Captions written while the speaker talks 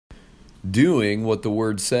doing what the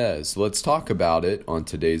Word says. Let's talk about it on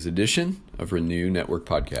today's edition of Renew Network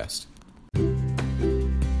Podcast.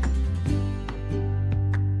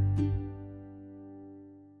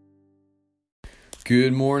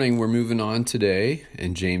 Good morning. We're moving on today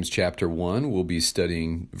in James chapter 1. We'll be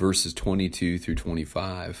studying verses 22 through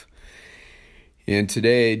 25. And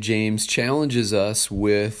today, James challenges us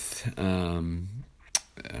with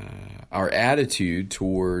our attitude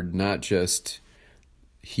toward not just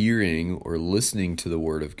hearing or listening to the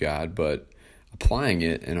Word of God, but applying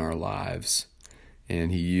it in our lives.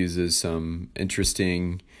 And he uses some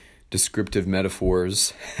interesting descriptive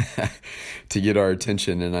metaphors to get our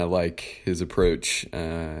attention, and I like his approach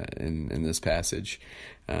in this passage.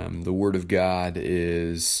 The Word of God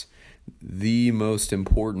is the most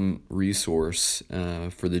important resource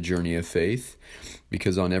for the journey of faith,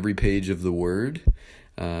 because on every page of the Word,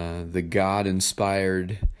 the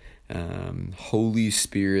God-inspired, Holy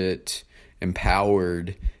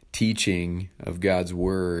Spirit-empowered teaching of God's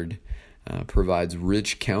Word provides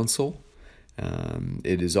rich counsel.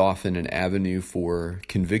 It is often an avenue for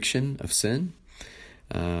conviction of sin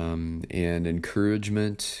and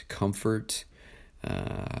encouragement, comfort,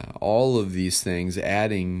 all of these things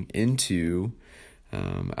adding into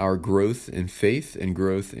our growth in faith and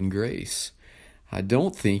growth in grace. I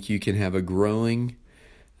don't think you can have a growing,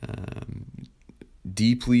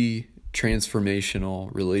 deeply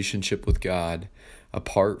transformational relationship with God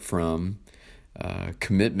apart from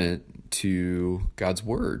commitment to God's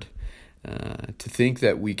Word. To think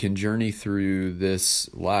that we can journey through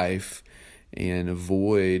this life and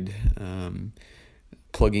avoid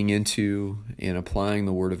plugging into and applying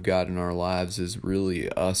the Word of God in our lives is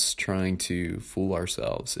really us trying to fool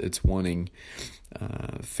ourselves. It's wanting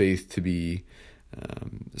faith to be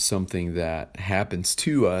something that happens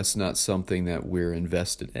to us, not something that we're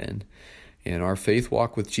invested in. And our faith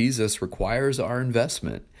walk with Jesus requires our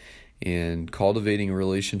investment. And cultivating a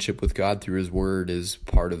relationship with God through His Word is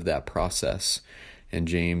part of that process. And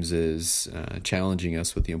James is challenging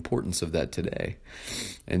us with the importance of that today.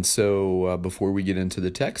 And so before we get into the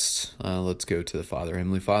text, let's go to the Father.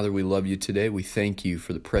 Heavenly Father, we love you today. We thank you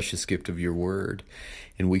for the precious gift of your Word.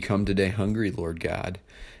 And we come today hungry, Lord God.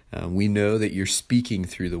 We know that you're speaking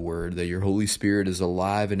through the Word, that your Holy Spirit is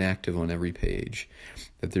alive and active on every page,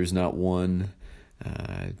 that there's not one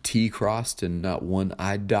T crossed and not one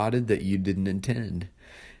I dotted that you didn't intend.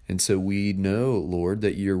 And so we know, Lord,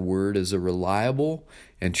 that your Word is a reliable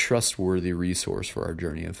and trustworthy resource for our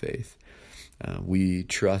journey of faith. We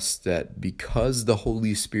trust that because the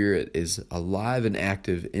Holy Spirit is alive and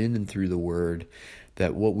active in and through the Word,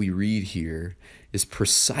 that what we read here is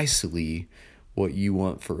precisely what you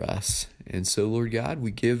want for us. And so, Lord God,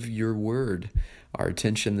 we give your Word our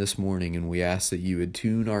attention this morning, and we ask that you would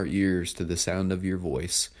tune our ears to the sound of your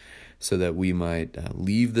voice so that we might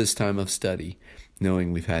leave this time of study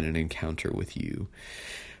knowing we've had an encounter with you.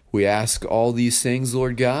 We ask all these things,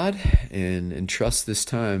 Lord God, and entrust this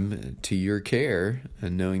time to your care,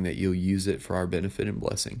 and knowing that you'll use it for our benefit and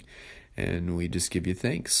blessing. And we just give you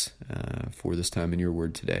thanks for this time in your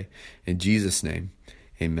Word today. In Jesus' name,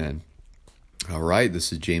 amen. All right,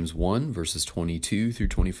 this is James 1, verses 22 through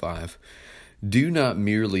 25. Do not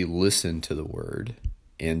merely listen to the Word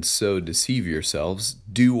and so deceive yourselves.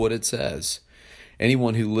 Do what it says.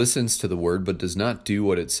 Anyone who listens to the Word but does not do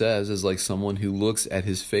what it says is like someone who looks at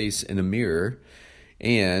his face in a mirror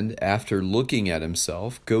and, after looking at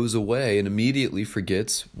himself, goes away and immediately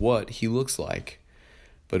forgets what he looks like.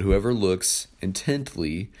 But whoever looks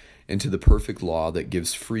intently into the perfect law that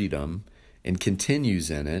gives freedom and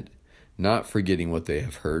continues in it, not forgetting what they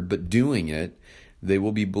have heard, but doing it, they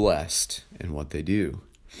will be blessed in what they do.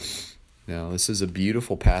 Now, this is a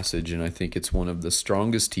beautiful passage, and I think it's one of the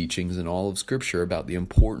strongest teachings in all of Scripture about the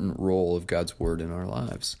important role of God's Word in our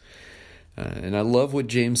lives. And I love what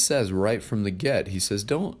James says right from the get. He says,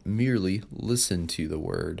 don't merely listen to the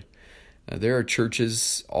Word. There are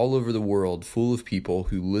churches all over the world full of people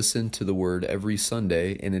who listen to the Word every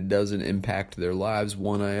Sunday, and it doesn't impact their lives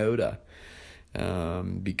one iota.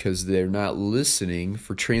 Because they're not listening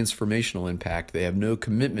for transformational impact. They have no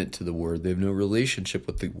commitment to the Word. They have no relationship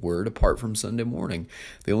with the Word apart from Sunday morning.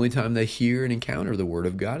 The only time they hear and encounter the Word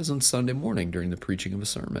of God is on Sunday morning during the preaching of a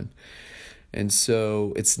sermon. And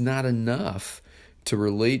so it's not enough to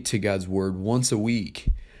relate to God's Word once a week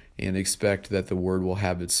and expect that the Word will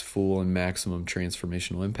have its full and maximum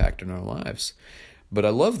transformational impact in our lives. But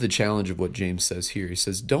I love the challenge of what James says here. He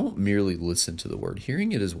says, don't merely listen to the Word.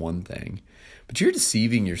 Hearing it is one thing, but you're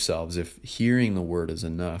deceiving yourselves if hearing the Word is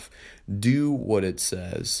enough. Do what it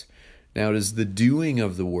says. Now, it is the doing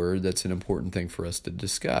of the word that's an important thing for us to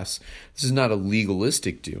discuss. This is not a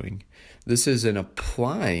legalistic doing. This is an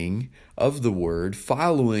applying of the word,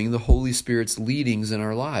 following the Holy Spirit's leadings in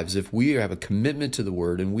our lives. If we have a commitment to the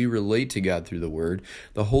word and we relate to God through the word,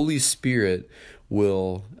 the Holy Spirit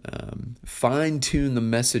will fine-tune the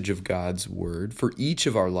message of God's word for each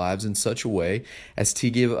of our lives in such a way as to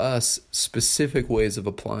give us specific ways of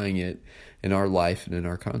applying it in our life and in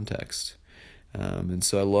our context. And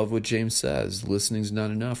so I love what James says. Listening's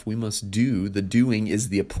not enough. We must do. The doing is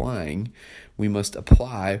the applying. We must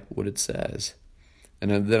apply what it says.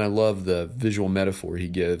 And then I love the visual metaphor he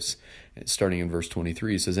gives, starting in verse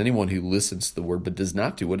 23. He says, anyone who listens to the word but does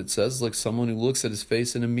not do what it says is like someone who looks at his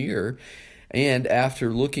face in a mirror and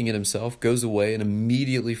after looking at himself goes away and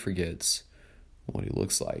immediately forgets what he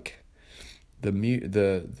looks like.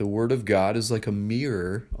 The word of God is like a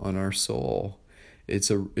mirror on our soul.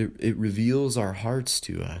 It reveals our hearts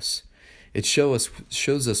to us. It shows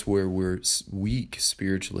us where we're weak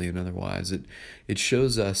spiritually and otherwise. It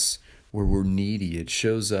shows us where we're needy. It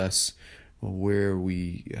shows us where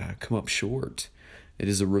we come up short. It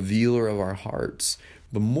is a revealer of our hearts.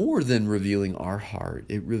 But more than revealing our heart,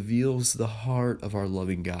 it reveals the heart of our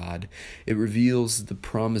loving God. It reveals the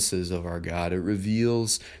promises of our God. It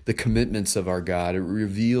reveals the commitments of our God. It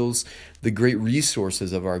reveals the great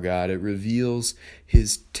resources of our God. It reveals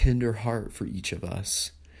his tender heart for each of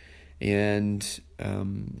us. And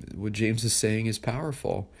what James is saying is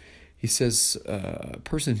powerful. He says a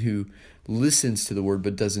person who listens to the word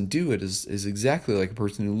but doesn't do it is exactly like a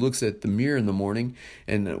person who looks at the mirror in the morning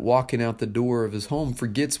and walking out the door of his home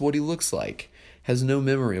forgets what he looks like, has no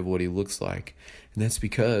memory of what he looks like. And that's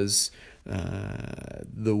because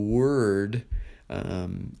the word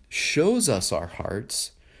shows us our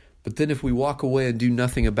hearts, but then if we walk away and do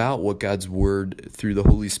nothing about what God's word through the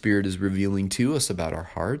Holy Spirit is revealing to us about our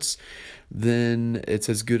hearts, then it's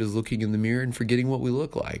as good as looking in the mirror and forgetting what we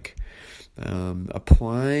look like.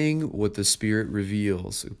 Applying what the Spirit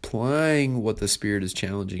reveals, applying what the Spirit is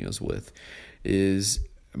challenging us with is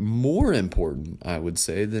more important, I would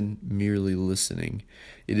say, than merely listening.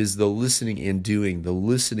 It is the listening and doing, the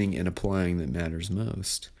listening and applying that matters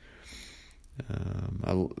most.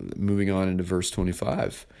 Moving on into verse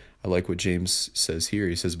 25, I like what James says here.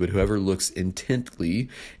 He says, but whoever looks intently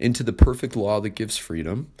into the perfect law that gives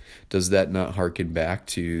freedom, does that not hearken back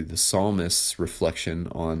to the psalmist's reflection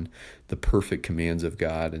on the perfect commands of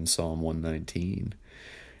God in Psalm 119?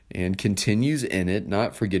 And continues in it,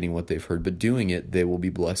 not forgetting what they've heard, but doing it, they will be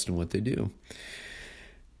blessed in what they do.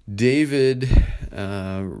 David,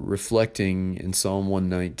 reflecting in Psalm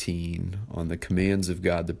 119 on the commands of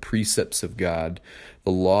God, the precepts of God,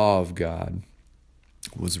 the law of God,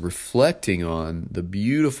 was reflecting on the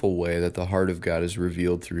beautiful way that the heart of God is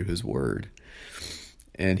revealed through his word.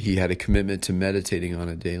 And he had a commitment to meditating on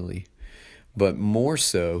it daily. But more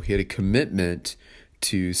so, he had a commitment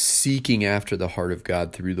to seeking after the heart of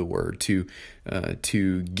God through the word, to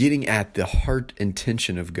getting at the heart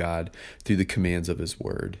intention of God through the commands of his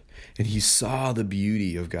word. And he saw the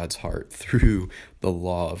beauty of God's heart through the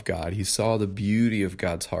law of God. He saw the beauty of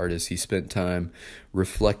God's heart as he spent time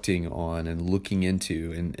reflecting on and looking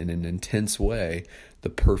into, in an intense way, the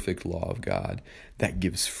perfect law of God that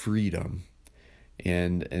gives freedom.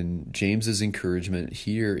 And James's encouragement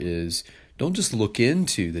here is, don't just look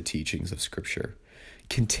into the teachings of Scripture.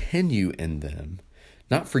 Continue in them,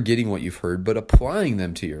 not forgetting what you've heard, but applying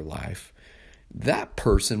them to your life. That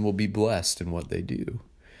person will be blessed in what they do.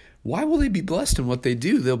 Why will they be blessed in what they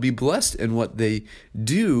do? They'll be blessed in what they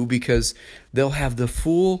do because they'll have the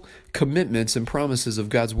full commitments and promises of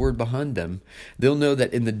God's word behind them. They'll know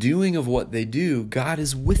that in the doing of what they do, God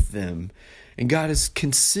is with them, and God is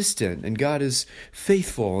consistent, and God is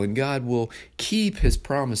faithful, and God will keep his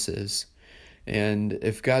promises. And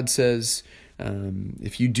if God says,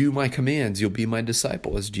 if you do my commands, you'll be my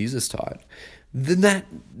disciple, as Jesus taught, then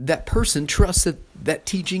that person trusts that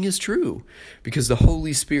teaching is true because the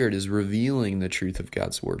Holy Spirit is revealing the truth of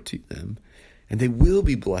God's word to them. And they will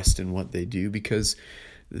be blessed in what they do because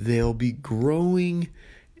they'll be growing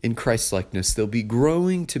in Christ-likeness. They'll be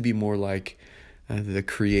growing to be more like the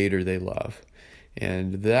Creator they love.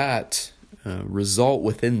 And that result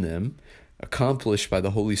within them, accomplished by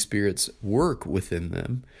the Holy Spirit's work within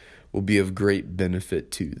them, will be of great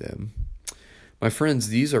benefit to them. My friends,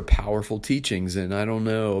 these are powerful teachings, and I don't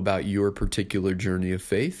know about your particular journey of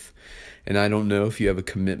faith, and I don't know if you have a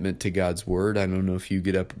commitment to God's word. I don't know if you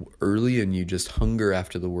get up early and you just hunger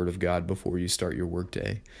after the word of God before you start your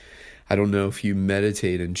workday. I don't know if you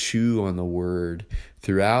meditate and chew on the word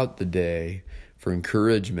throughout the day for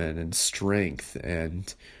encouragement and strength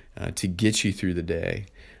and to get you through the day.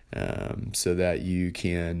 so that you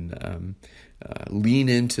can lean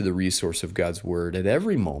into the resource of God's Word at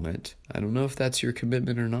every moment. I don't know if that's your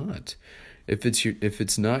commitment or not. If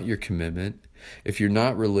it's not your commitment, if you're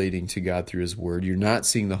not relating to God through His Word, you're not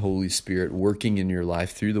seeing the Holy Spirit working in your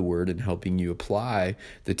life through the Word and helping you apply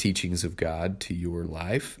the teachings of God to your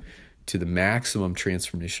life to the maximum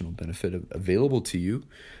transformational benefit available to you,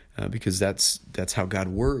 because that's how God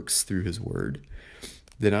works through His Word,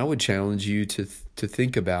 then I would challenge you to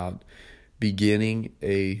think about beginning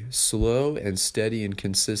a slow and steady and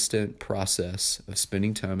consistent process of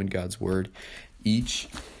spending time in God's Word each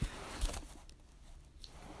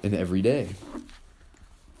and every day.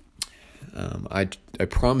 I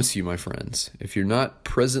promise you, my friends, if you're not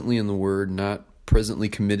presently in the Word, not presently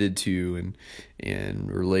committed to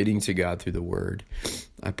and relating to God through the Word,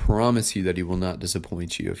 I promise you that He will not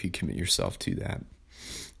disappoint you if you commit yourself to that.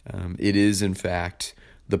 It is, in fact,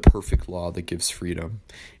 the perfect law that gives freedom.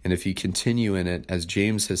 And if you continue in it, as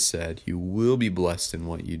James has said, you will be blessed in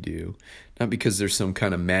what you do. Not because there's some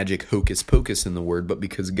kind of magic hocus pocus in the Word, but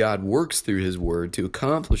because God works through His Word to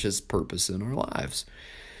accomplish His purpose in our lives.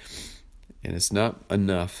 And it's not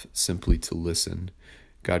enough simply to listen.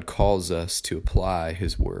 God calls us to apply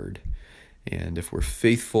His Word. And if we're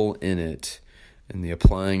faithful in it, in the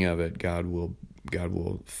applying of it, God will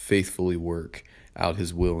faithfully work out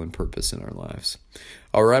His will and purpose in our lives.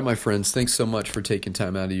 All right, my friends, thanks so much for taking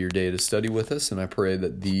time out of your day to study with us, and I pray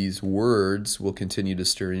that these words will continue to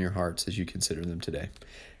stir in your hearts as you consider them today.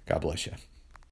 God bless you.